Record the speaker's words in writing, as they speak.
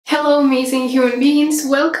Hello amazing human beings,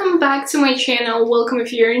 welcome back to my channel. Welcome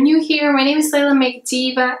if you're new here. My name is Leila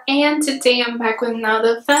Mekhdiyeva and today I'm back with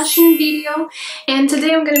another fashion video, and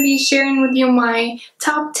today I'm going to be sharing with you my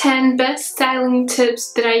top 10 best styling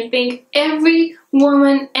tips that I think every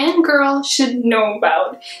woman and girl should know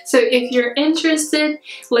about. So if you're interested,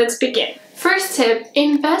 let's begin. First tip,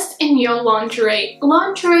 invest in your lingerie.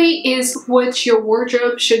 Lingerie is what your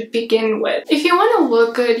wardrobe should begin with. If you want to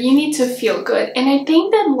look good, you need to feel good. And I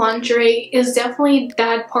think that lingerie is definitely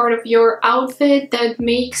that part of your outfit that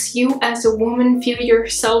makes you as a woman feel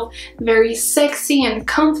yourself very sexy and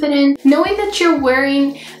confident. Knowing that you're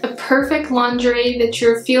wearing a perfect lingerie, that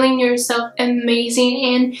you're feeling yourself amazing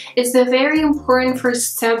in, is the very important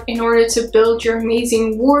first step in order to build your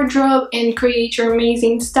amazing wardrobe and create your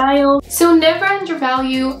amazing style. So never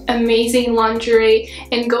undervalue amazing lingerie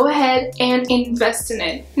and go ahead and invest in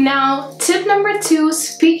it. Now, tip number 2,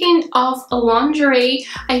 speaking of lingerie,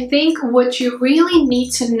 I think what you really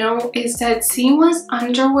need to know is that seamless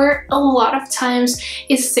underwear a lot of times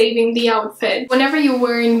is saving the outfit. Whenever you're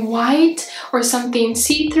wearing white or something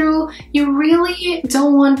see-through, you really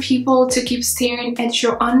don't want people to keep staring at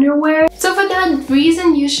your underwear. So for that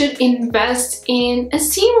reason, you should invest in a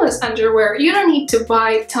seamless underwear. You don't need to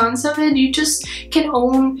buy tons of it. You just can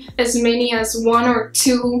own as many as 1 or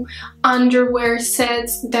 2 underwear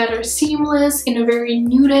sets that are seamless in a very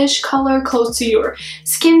nudish color, close to your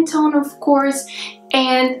skin tone, of course.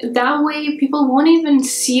 And that way people won't even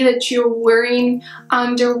see that you're wearing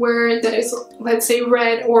underwear that is, let's say,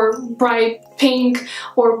 red or bright pink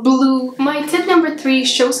or blue. My tip number 3,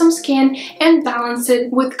 show some skin and balance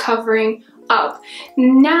it with covering up.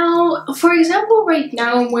 Now, for example, right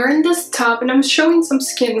now I'm wearing this top and I'm showing some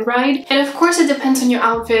skin, right? And of course it depends on your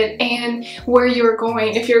outfit and where you're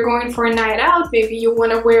going. If you're going for a night out, maybe you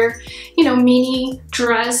want to wear, you know, mini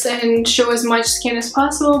dress and show as much skin as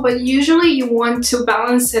possible, but usually you want to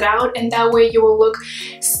balance it out and that way you will look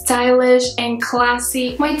stylish and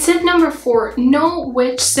classy. My tip number 4, know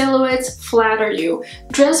which silhouettes flatter you.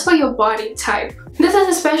 Dress for your body type. This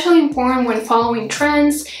is especially important when following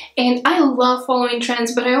trends, and I love following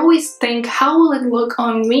trends, but I always think, how will it look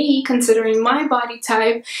on me considering my body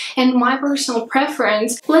type and my personal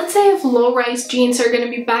preference? Let's say if low-rise jeans are going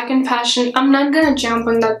to be back in fashion, I'm not going to jump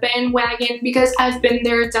on that bandwagon because I've been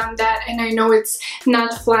there, done that, and I know it's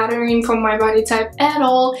not flattering for my body type at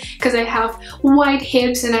all because I have wide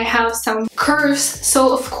hips and I have some curves.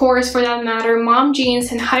 So of course, for that matter, mom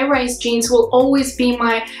jeans and high-rise jeans will always be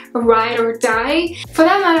my ride or die. For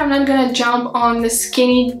that matter, I'm not gonna jump on the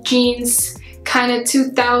skinny jeans kind of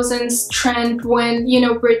 2000s trend when, you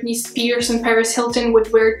know, Britney Spears and Paris Hilton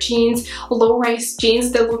would wear jeans, low-rise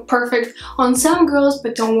jeans that look perfect on some girls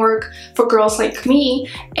but don't work for girls like me.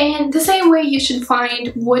 And the same way, you should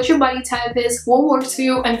find what your body type is, what works for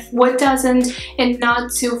you and what doesn't, and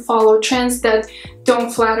not to follow trends that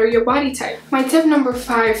don't flatter your body type. My tip number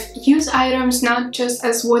 5, use items not just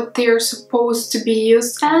as what they're supposed to be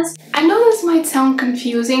used as. I know this might sound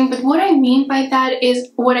confusing, but what I mean by that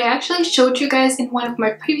is what I actually showed you guys in one of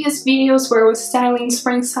my previous videos where I was styling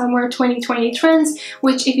spring summer 2020 trends,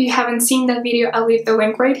 which if you haven't seen that video, I'll leave the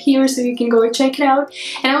link right here so you can go and check it out.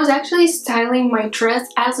 And I was actually styling my dress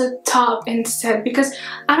as a top instead because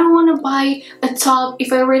I don't want to buy a top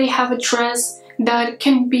if I already have a dress that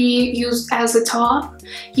can be used as a top,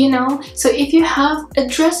 you know. So if you have a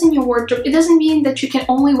dress in your wardrobe, it doesn't mean that you can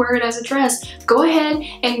only wear it as a dress. Go ahead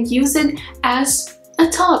and use it as a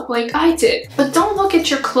top like I did, but don't look at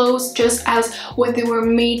your clothes just as what they were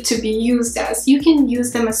made to be used as. You can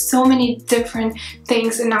use them as so many different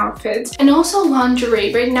things in outfits. And also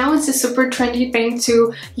lingerie. Right now it's a super trendy thing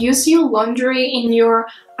to use your lingerie in your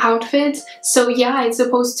outfits. So yeah, it's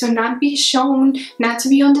supposed to not be shown, not to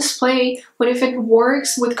be on display, but if it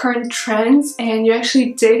works with current trends and you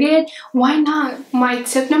actually dig it, why not? My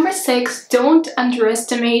tip number 6, don't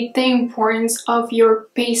underestimate the importance of your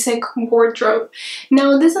basic wardrobe.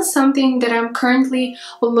 Now, this is something that I'm currently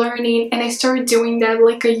learning, and I started doing that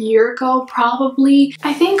like a year ago probably.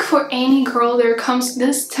 I think for any girl, there comes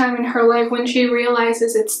this time in her life when she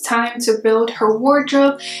realizes it's time to build her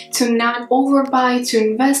wardrobe, to not overbuy, to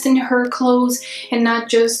invest in her clothes, and not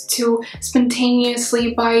just to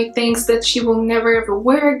spontaneously buy things that she will never ever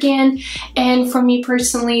wear again. And for me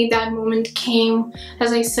personally, that moment came,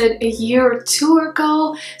 as I said, a year or 2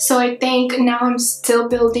 ago. So I think now I'm still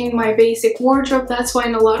building my basic wardrobe. That's why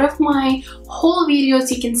in a lot of my whole videos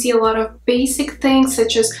you can see a lot of basic things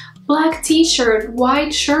such as black t-shirt,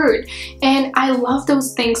 white shirt, and I love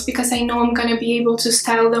those things because I know I'm gonna be able to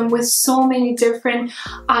style them with so many different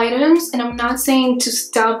items. And I'm not saying to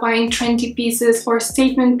stop buying trendy pieces or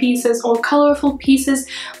statement pieces or colorful pieces,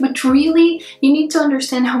 but really you need to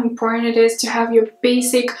understand how important it is to have your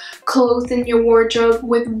basic clothes in your wardrobe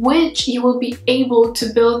with which you will be able to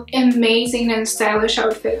build amazing and stylish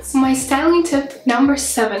outfits. My styling tip number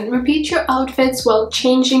 7, repeat your outfits while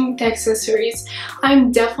changing the accessories.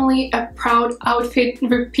 I'm definitely a proud outfit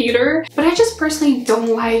repeater, but I just personally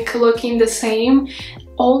don't like looking the same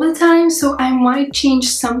all the time, so I might change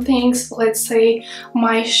some things, let's say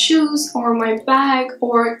my shoes or my bag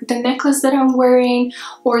or the necklace that I'm wearing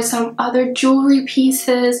or some other jewelry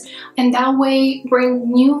pieces, and that way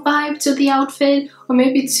bring new vibe to the outfit, or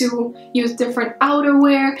maybe to use different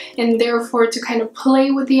outerwear and therefore to kind of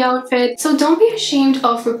play with the outfit. So don't be ashamed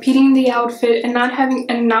of repeating the outfit and not having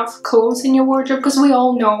enough clothes in your wardrobe, because we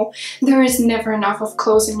all know there is never enough of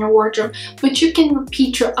clothes in your wardrobe, but you can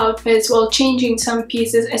repeat your outfits while changing some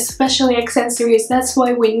pieces, especially accessories. That's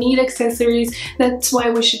why we need accessories. That's why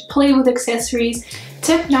we should play with accessories.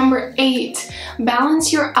 Tip number 8,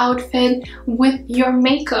 balance your outfit with your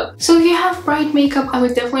makeup. So if you have bright makeup, I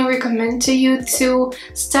would definitely recommend to you to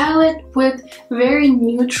style it with very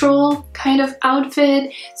neutral kind of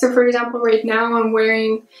outfit. So for example, right now I'm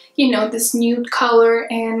wearing, you know, this nude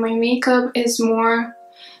color and my makeup is more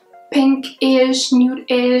pink-ish,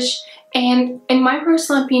 nude-ish. And in my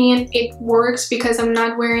personal opinion, it works because I'm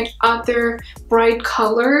not wearing other bright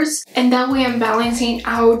colors, and that way I'm balancing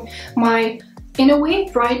out my, in a way,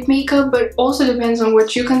 bright makeup, but also depends on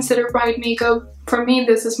what you consider bright makeup. For me,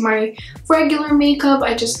 this is my regular makeup.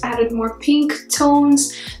 I just added more pink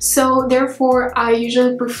tones, so therefore I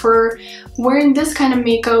usually prefer wearing this kind of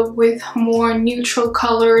makeup with more neutral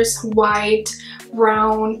colors, white,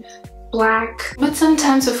 brown, black. But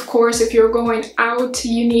sometimes, of course, if you're going out,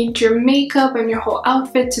 you need your makeup and your whole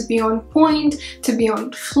outfit to be on point, to be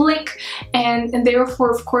on flick, and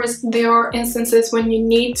therefore, of course, there are instances when you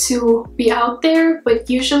need to be out there. But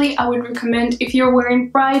usually I would recommend, if you're wearing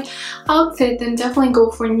bright outfit, then definitely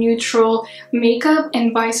go for neutral makeup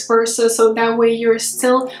and vice versa, so that way you're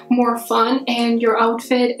still more fun and your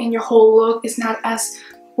outfit and your whole look is not as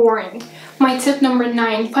boring. My tip number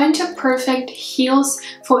 9, find your perfect heels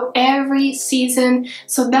for every season,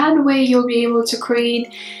 so that way you'll be able to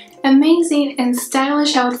create amazing and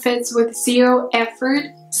stylish outfits with zero effort.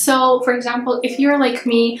 So for example, if you're like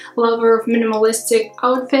me, lover of minimalistic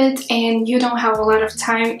outfits, and you don't have a lot of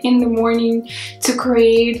time in the morning to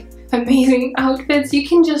create amazing outfits, you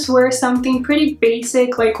can just wear something pretty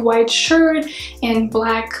basic like white shirt and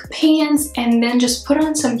black pants, and then just put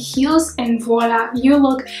on some heels and voila, you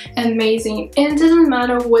look amazing. And it doesn't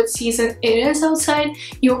matter what season it is outside,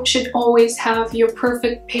 you should always have your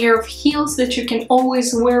perfect pair of heels that you can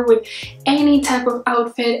always wear with any type of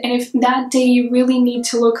outfit. And if that day you really need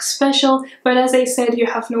to look special, but as I said, you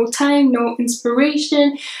have no time, no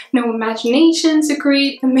inspiration, no imagination to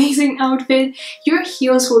create amazing outfit, your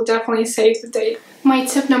heels will definitely save the day. My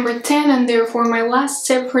tip number 10, and therefore my last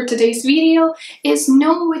tip for today's video, is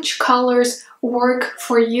know which colors work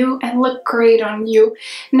for you and look great on you.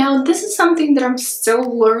 Now this is something that I'm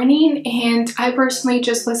still learning, and I personally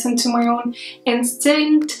just listen to my own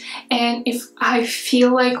instinct, and if I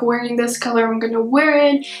feel like wearing this color, I'm gonna wear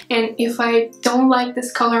it, and if I don't like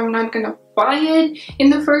this color, I'm not gonna buy it in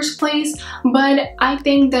the first place. But I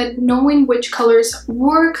think that knowing which colors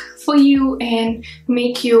work for you and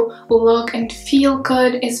make you look and feel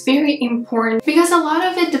good is very important, because a lot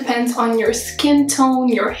of it depends on your skin tone,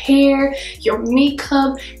 your hair, your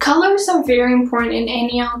makeup. Colors are very important in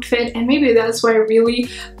any outfit, and maybe that's why I really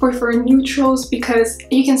prefer neutrals, because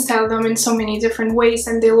you can style them in so many different ways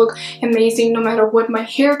and they look amazing no matter what my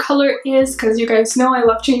hair color is, because you guys know I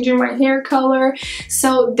love changing my hair color.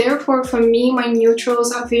 So therefore for me, my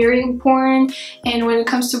neutrals are very important. And when it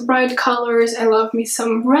comes to bright colors, I love me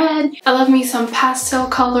some red, I love me some pastel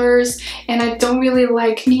colors, and I don't really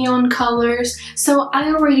like neon colors. So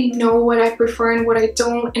I already know what I prefer and what I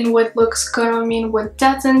don't, and what looks good on me and what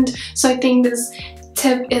doesn't. So I think this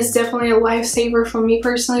tip is definitely a lifesaver for me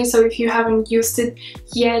personally. So if you haven't used it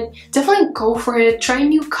yet, definitely go for it. Try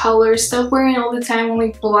new colors, stop wearing all the time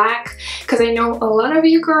only black, because I know a lot of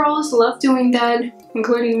you girls love doing that,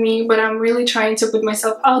 including me, but I'm really trying to put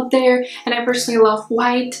myself out there, and I personally love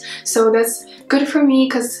white, so that's good for me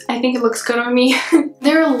because I think it looks good on me.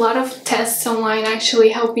 There are a lot of tests online actually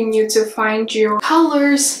helping you to find your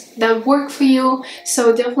colors that work for you.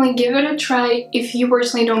 So definitely give it a try if you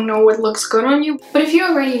personally don't know what looks good on you. But if you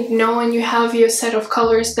already know and you have your set of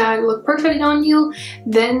colors that look perfect on you,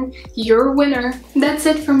 then you're a winner. That's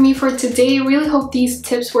it from me for today. Really hope these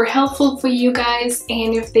tips were helpful for you guys,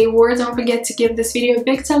 and if they were, don't forget to give this video a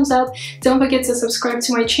big thumbs up. Don't forget to subscribe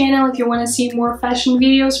to my channel if you want to see more fashion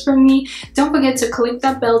videos from me. Don't forget to click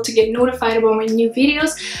that bell to get notified about my new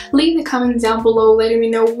videos. Leave the comment down below letting me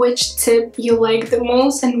know which tip you like the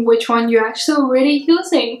most and which one you're actually already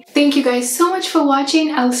using. Thank you guys so much for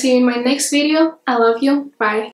watching. I'll see you in my next video. I love you. Bye.